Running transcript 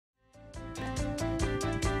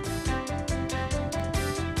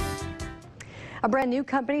A brand new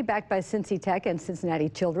company backed by Cincy Tech and Cincinnati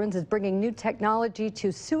Children's is bringing new technology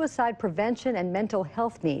to suicide prevention and mental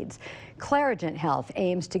health needs. Clarigent Health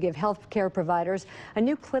aims to give healthcare providers a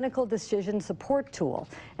new clinical decision support tool,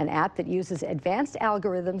 an app that uses advanced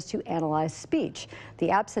algorithms to analyze speech. The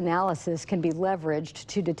app's analysis can be leveraged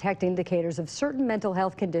to detect indicators of certain mental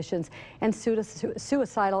health conditions and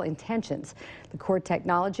suicidal intentions. The core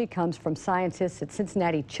technology comes from scientists at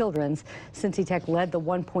Cincinnati Children's. Cincy Tech led the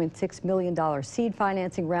 $1.6 million seed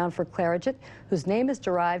financing round for Clarigent, whose name is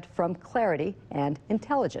derived from clarity and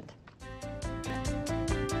intelligent.